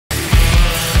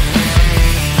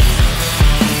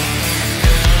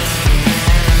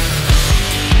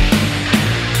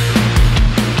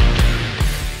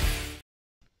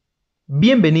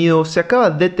Bienvenidos, se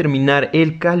acaba de terminar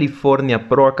el California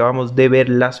Pro, acabamos de ver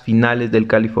las finales del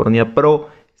California Pro,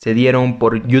 se dieron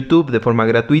por YouTube de forma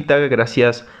gratuita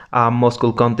gracias a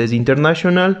Muscle Contest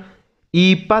International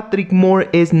y Patrick Moore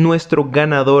es nuestro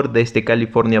ganador de este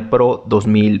California Pro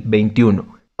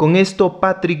 2021. Con esto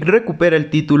Patrick recupera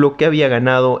el título que había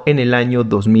ganado en el año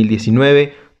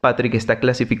 2019. Patrick está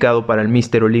clasificado para el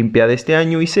Mr. Olympia de este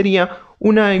año y sería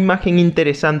una imagen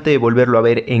interesante de volverlo a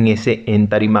ver en ese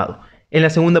entarimado. En la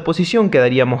segunda posición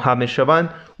quedaría Mohamed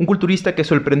Shaban, un culturista que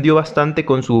sorprendió bastante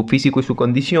con su físico y su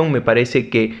condición. Me parece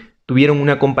que tuvieron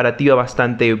una comparativa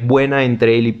bastante buena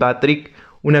entre él y Patrick,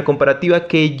 una comparativa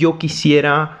que yo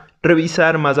quisiera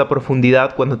revisar más a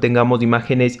profundidad cuando tengamos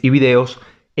imágenes y videos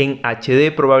en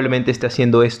HD. Probablemente esté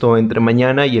haciendo esto entre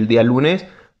mañana y el día lunes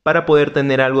para poder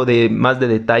tener algo más de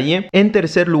detalle. En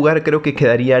tercer lugar creo que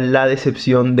quedaría la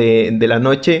decepción de la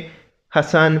noche.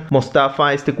 Hassan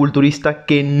Mostafa, este culturista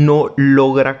que no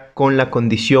logra con la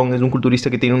condición. Es un culturista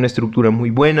que tiene una estructura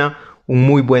muy buena, un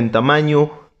muy buen tamaño,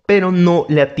 pero no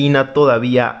le atina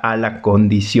todavía a la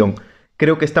condición.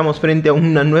 Creo que estamos frente a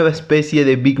una nueva especie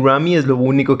de Big Ramy, es lo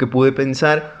único que pude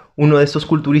pensar. Uno de esos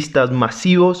culturistas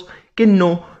masivos que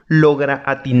no logra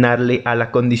atinarle a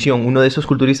la condición. Uno de esos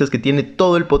culturistas que tiene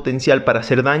todo el potencial para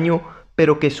hacer daño,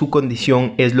 pero que su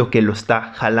condición es lo que lo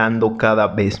está jalando cada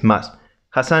vez más.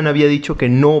 Hassan había dicho que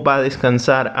no va a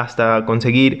descansar hasta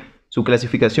conseguir su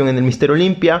clasificación en el Mr.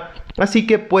 Olympia, así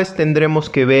que pues tendremos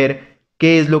que ver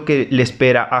qué es lo que le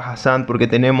espera a Hassan, porque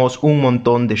tenemos un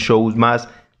montón de shows más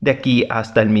de aquí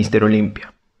hasta el Mr.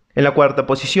 Olympia. En la cuarta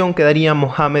posición quedaría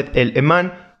Mohamed El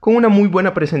Eman, con una muy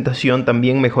buena presentación,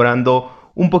 también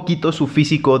mejorando un poquito su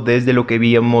físico desde lo que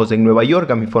vimos en Nueva York,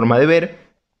 a mi forma de ver.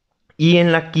 Y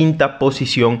en la quinta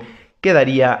posición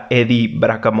quedaría Eddie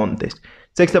Bracamontes.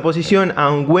 Sexta posición,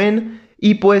 Aung Wen.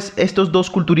 Y pues estos dos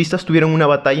culturistas tuvieron una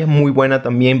batalla muy buena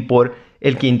también por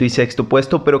el quinto y sexto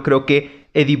puesto, pero creo que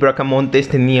Eddie Bracamontes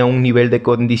tenía un nivel de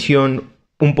condición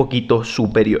un poquito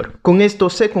superior. Con esto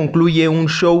se concluye un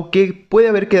show que puede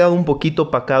haber quedado un poquito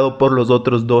opacado por los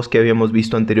otros dos que habíamos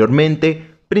visto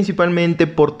anteriormente, principalmente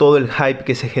por todo el hype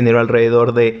que se generó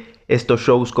alrededor de estos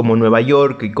shows como Nueva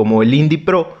York y como el Indy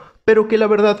Pro, pero que la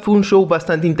verdad fue un show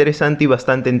bastante interesante y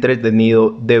bastante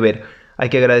entretenido de ver. Hay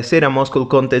que agradecer a Muscle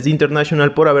Contest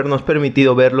International por habernos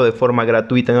permitido verlo de forma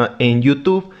gratuita en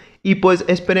YouTube y pues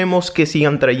esperemos que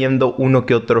sigan trayendo uno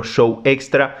que otro show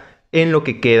extra en lo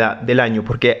que queda del año,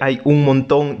 porque hay un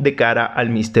montón de cara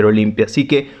al Mr. Olympia, así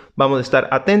que vamos a estar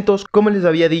atentos. Como les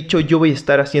había dicho, yo voy a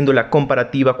estar haciendo la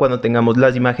comparativa cuando tengamos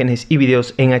las imágenes y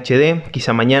videos en HD,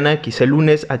 quizá mañana, quizá el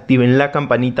lunes. Activen la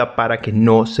campanita para que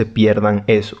no se pierdan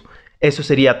eso. Eso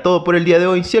sería todo por el día de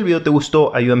hoy. Si el video te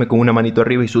gustó, ayúdame con una manito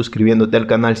arriba y suscribiéndote al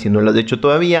canal si no lo has hecho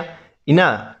todavía. Y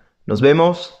nada, nos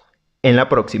vemos en la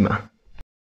próxima.